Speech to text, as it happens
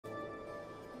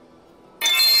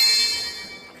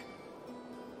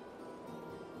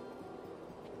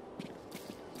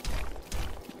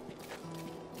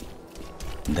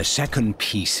The second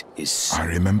piece is... I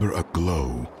remember a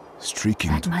glow streaking...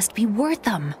 That must be worth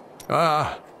them.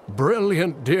 Ah,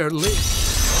 brilliant, dear Lee.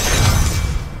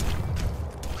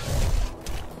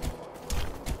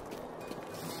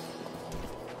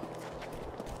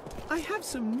 I have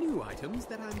some new items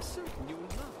that I'm certain you will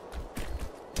love.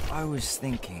 I was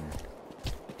thinking...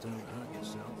 Don't hurt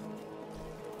yourself.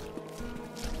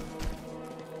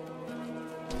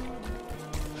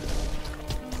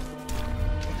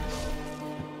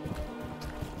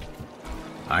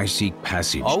 I seek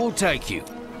passage. I will take you,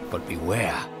 but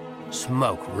beware.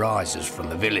 Smoke rises from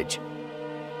the village.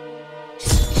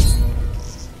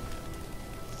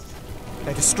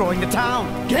 They're destroying the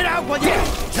town! Get out with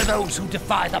you! To those who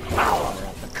defy the power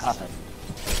of the Coven.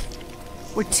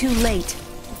 We're too late.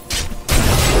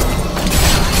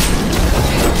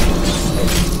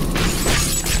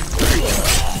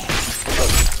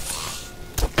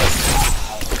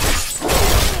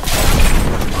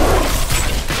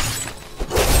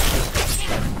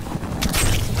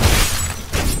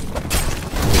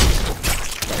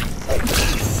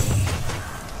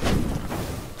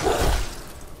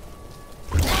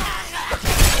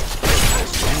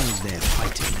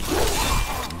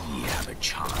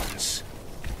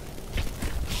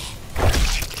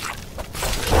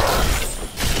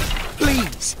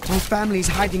 My family's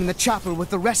hiding in the chapel with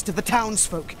the rest of the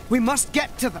townsfolk. We must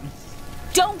get to them.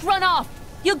 Don't run off!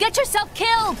 You'll get yourself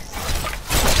killed!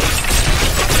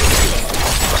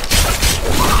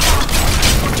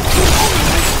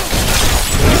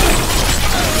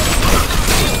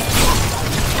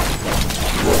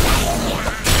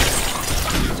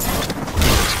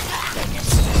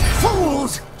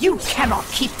 Fools! You cannot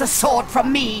keep the sword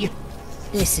from me!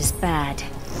 This is bad.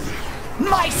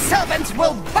 My servants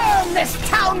will burn this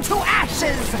town to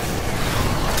ashes!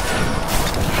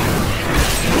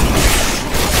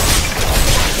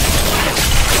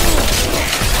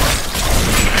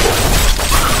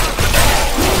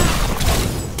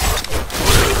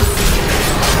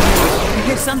 I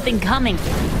hear something coming.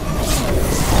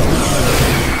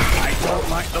 I don't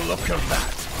like the look of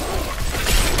that.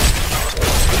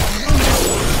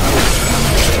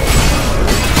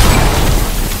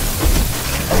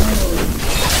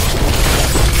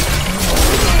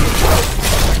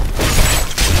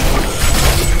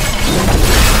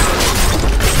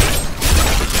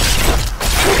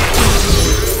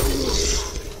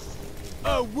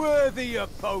 A worthy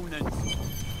opponent.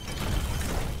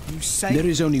 You say... There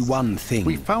is only one thing.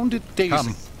 We found it, Daisy.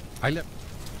 Come. I left.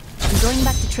 I'm going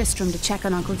back to Tristram to check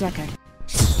on Uncle Deckard.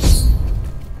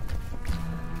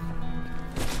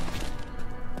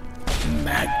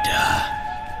 Magda.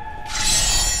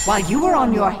 While you were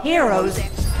on your heroes...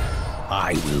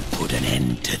 I will put an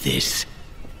end to this.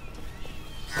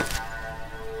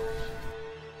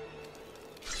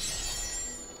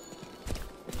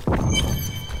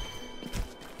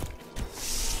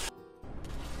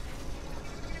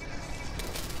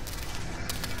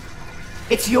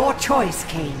 It's your choice,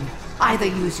 Cain. Either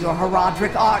use your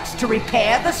Herodric arts to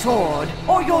repair the sword,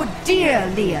 or your dear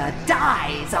Leah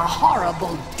dies a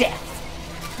horrible death.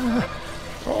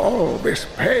 Oh, this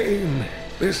pain,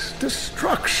 this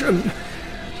destruction.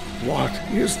 What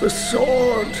is the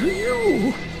sword to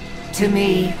you? To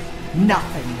me,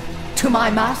 nothing. To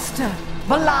my master,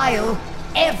 Belial,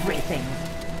 everything.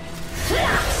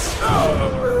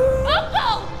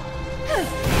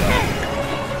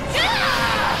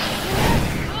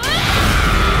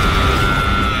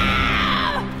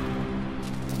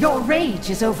 Your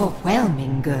rage is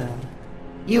overwhelming, girl.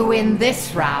 You win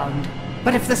this round,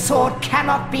 but if the sword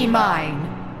cannot be mine,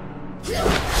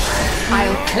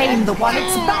 I'll claim the one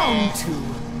it's bound to.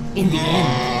 In the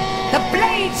end, the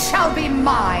blade shall be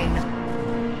mine!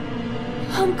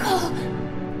 Uncle!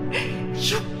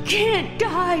 You can't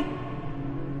die!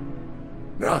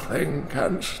 Nothing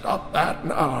can stop that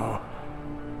now.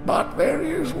 But there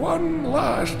is one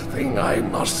last thing I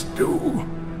must do.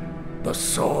 The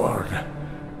sword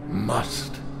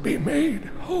must be made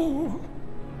whole.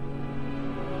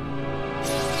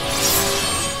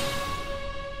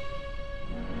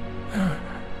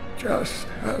 Just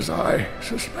as I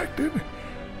suspected,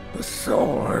 the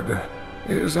sword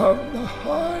is of the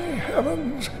high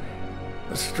heavens.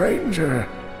 The stranger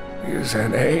is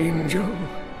an angel.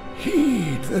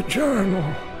 Heed the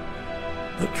journal.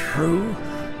 The truth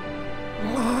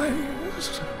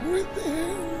lies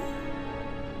within.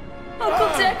 Uncle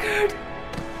Deckard!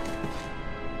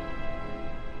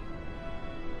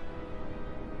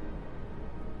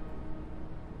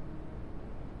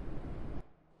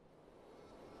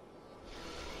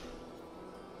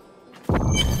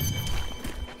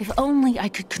 If only I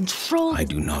could control... I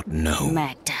do not know.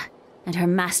 Magda. and her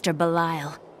master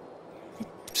Belial.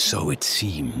 So it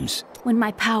seems. When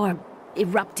my power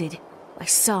erupted, I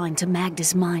saw into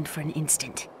Magda's mind for an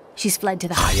instant. She's fled to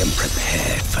the... I am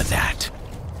prepared for that.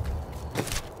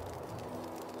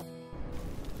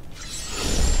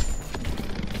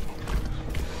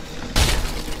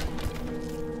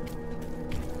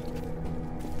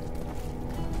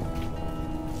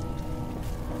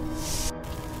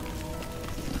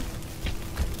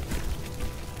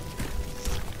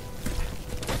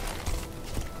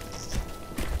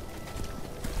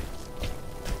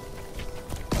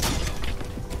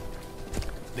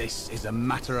 This is a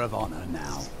matter of honor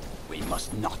now. We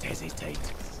must not hesitate.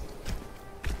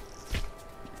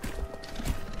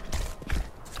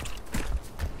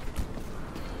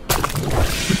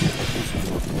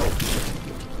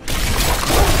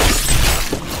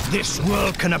 This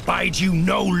world can abide you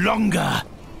no longer!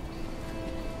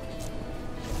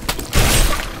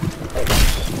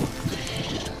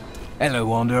 Hello,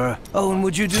 Wanderer. Oh, and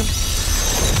would you do?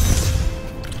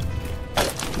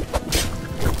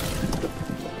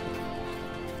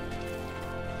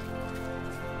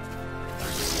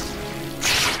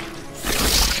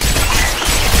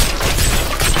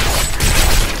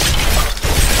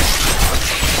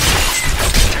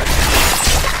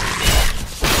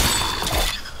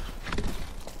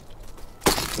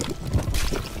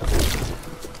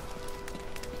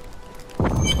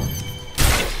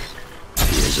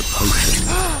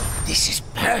 This is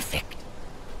perfect.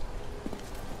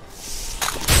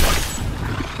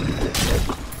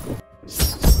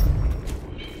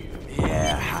 The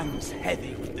air hangs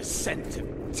heavy with the scent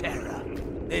of terror.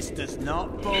 This does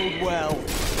not bode well.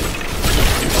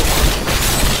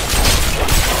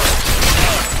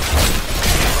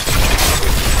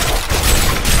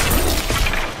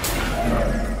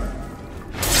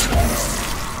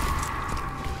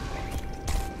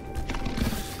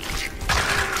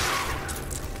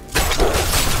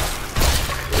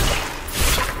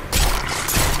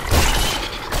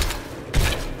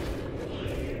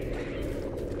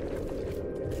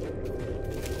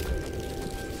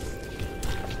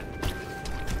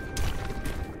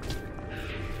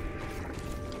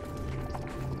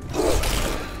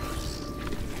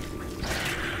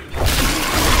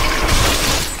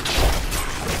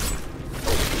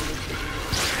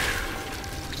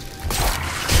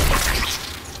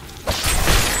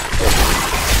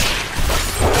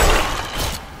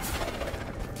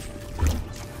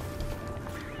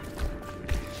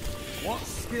 What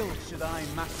skill should I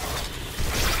master?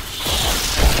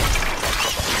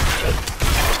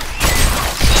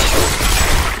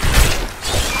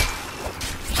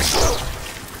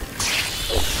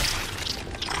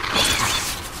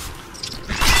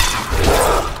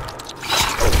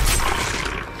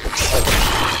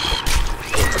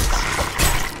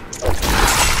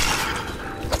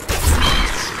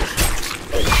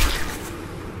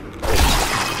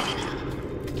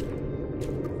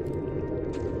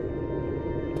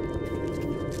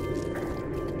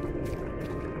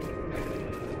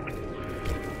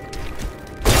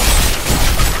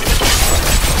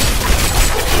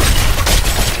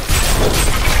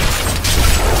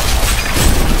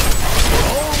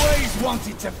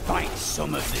 Wanted to fight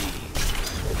some of these.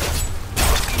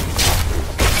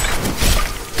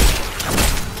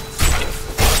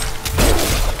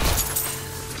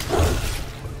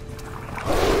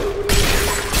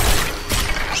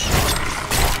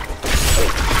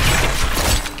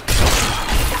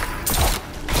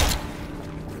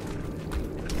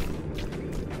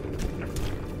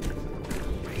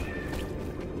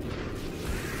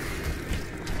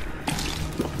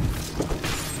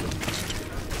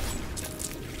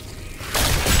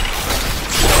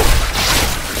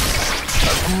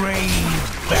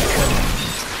 Grave beckons.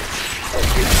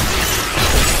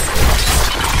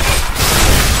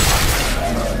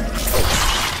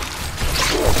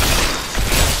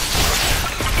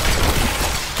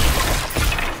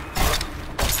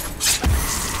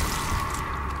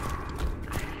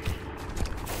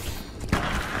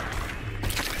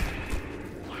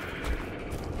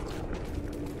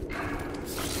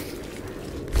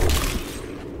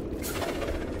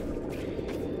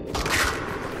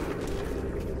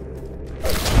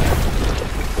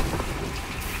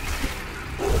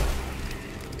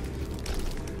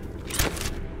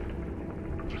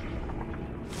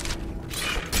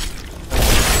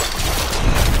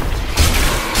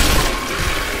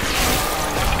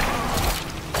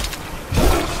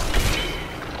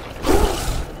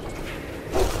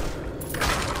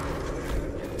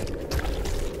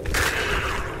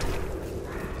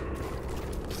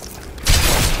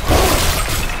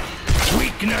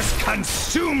 Weakness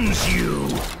consumes you!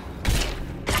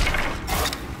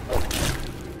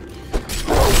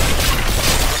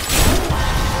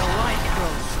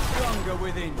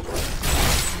 within you.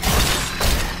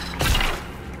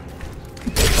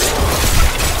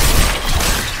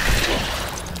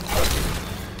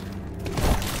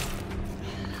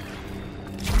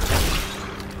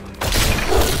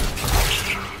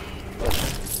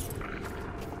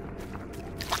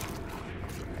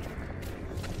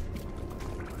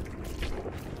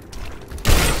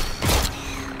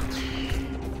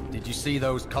 Did you see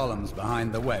those columns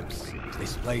behind the webs?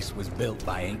 This place was built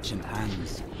by ancient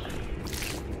hands.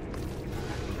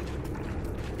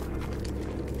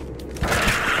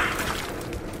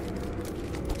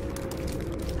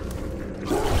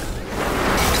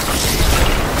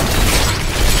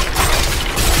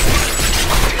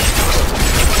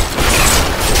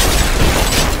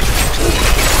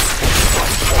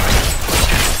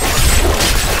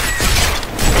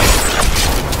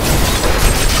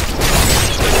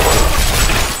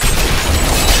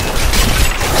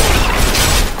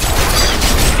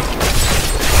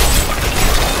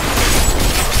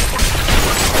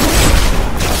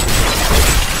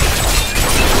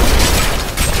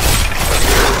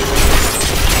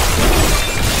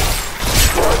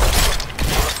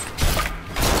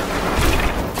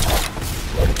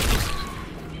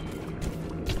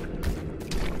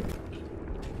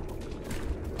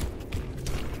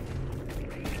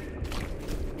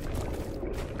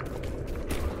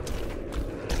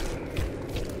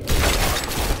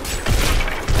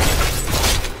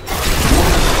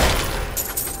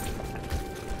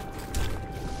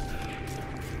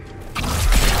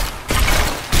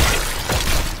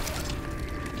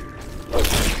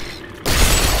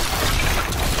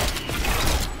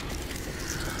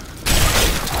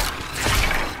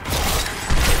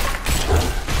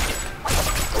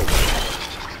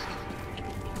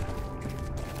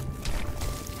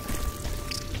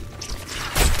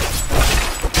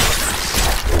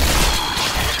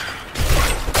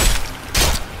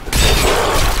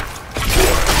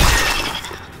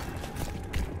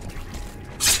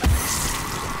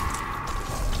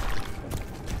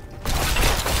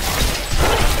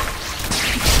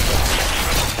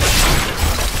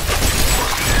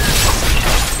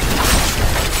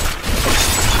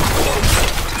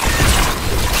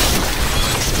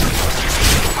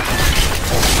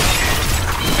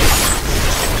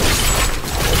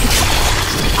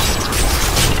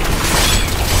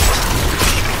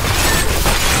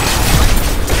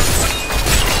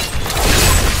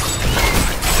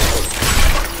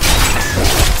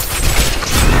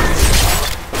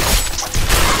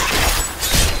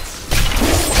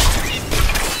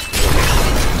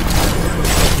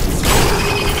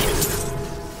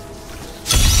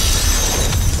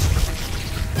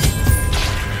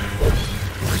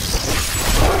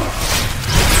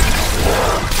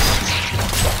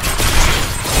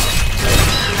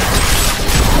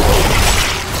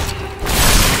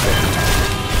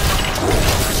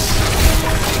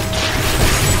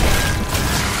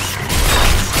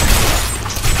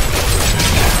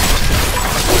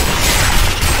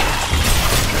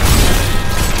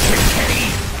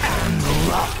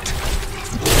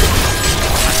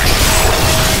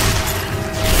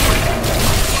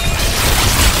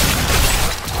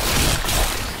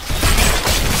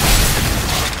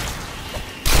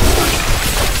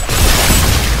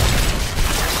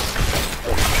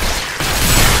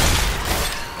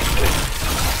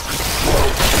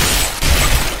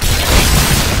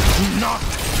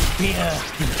 Fear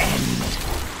the end.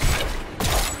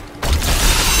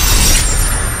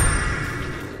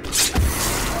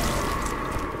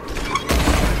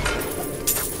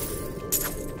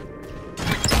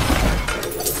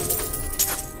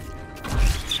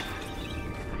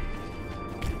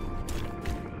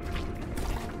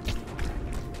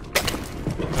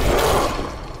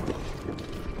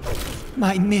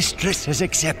 My mistress has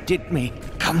accepted me.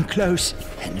 Come close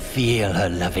and feel her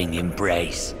loving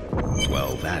embrace.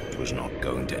 Well, that was not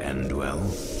going to end well.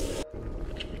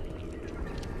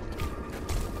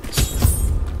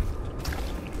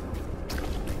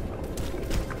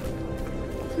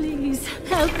 Please,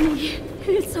 help me.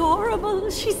 It's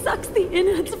horrible. She sucks the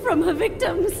innards from her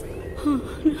victims. Oh,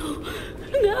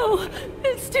 no. No.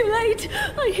 It's too late.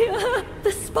 I hear her.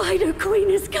 The Spider Queen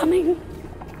is coming.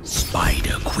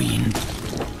 Spider Queen?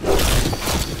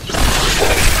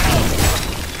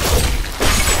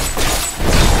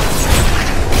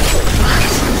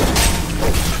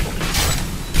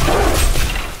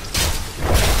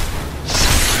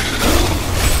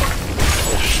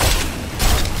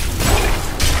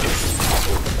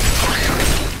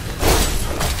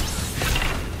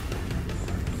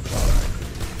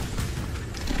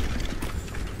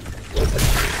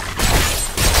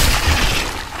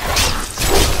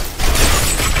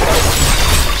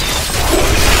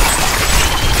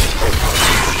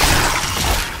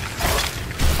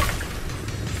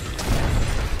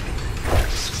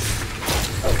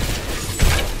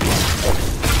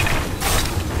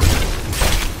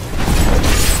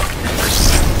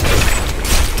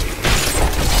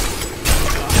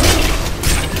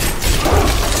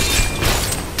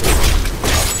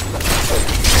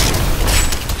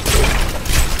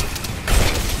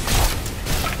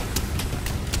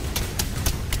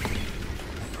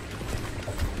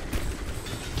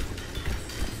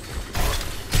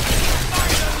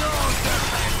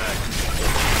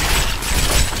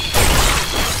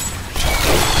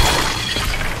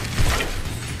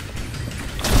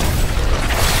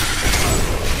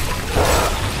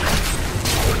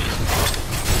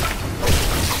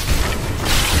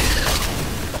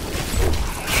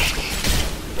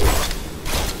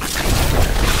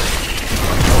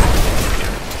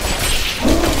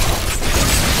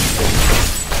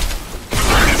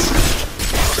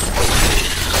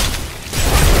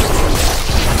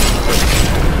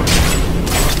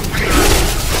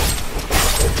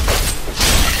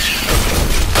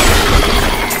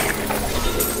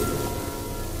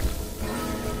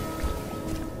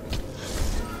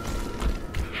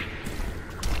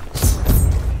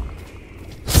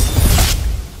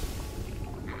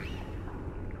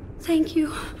 Thank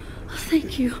you.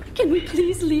 Thank you. Can we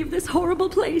please leave this horrible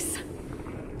place?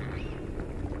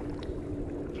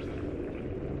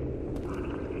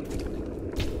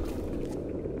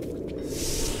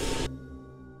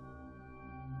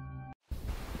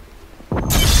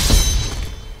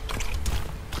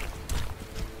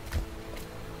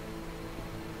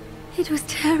 It was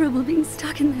terrible being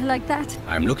stuck in there like that.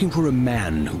 I'm looking for a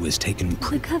man who was taken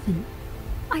The Coven.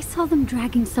 I saw them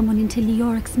dragging someone into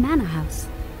Leoric's manor house.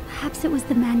 Perhaps it was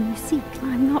the man you seek.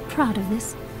 I'm not proud of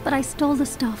this, but I stole the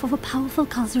staff of a powerful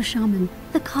Khazra shaman.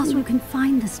 The Khazra can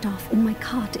find the staff in my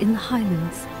cart in the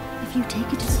Highlands. If you take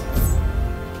it...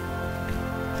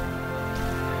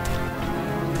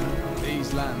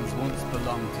 These lands once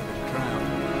belonged to the Crown.